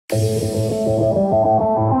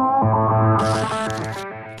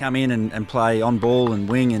Come in and play on ball and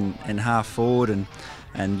wing and half forward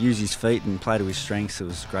and use his feet and play to his strengths. It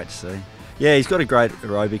was great to see. Yeah, he's got a great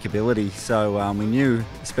aerobic ability, so we knew,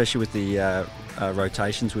 especially with the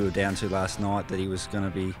rotations we were down to last night, that he was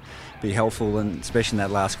going to be helpful, and especially in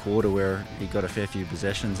that last quarter where he got a fair few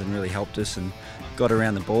possessions and really helped us and got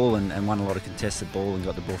around the ball and won a lot of contested ball and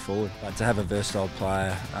got the ball forward. But to have a versatile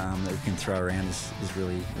player that we can throw around is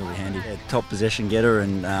really handy. Yeah, top possession getter,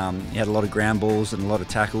 and he had a lot of ground balls and a lot of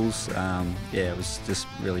tackles. Yeah, it was just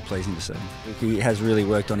really pleasing to see. He has really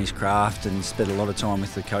worked on his craft and spent a lot of time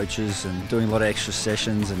with the coaches and doing a lot of extra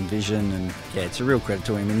sessions and vision, and yeah, it's a real credit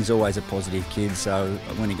to him, and he's always a positive kid, so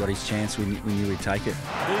when he got his chance we knew he'd take it.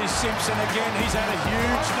 Here's Simpson again, he's had a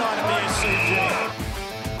huge night at the SCG.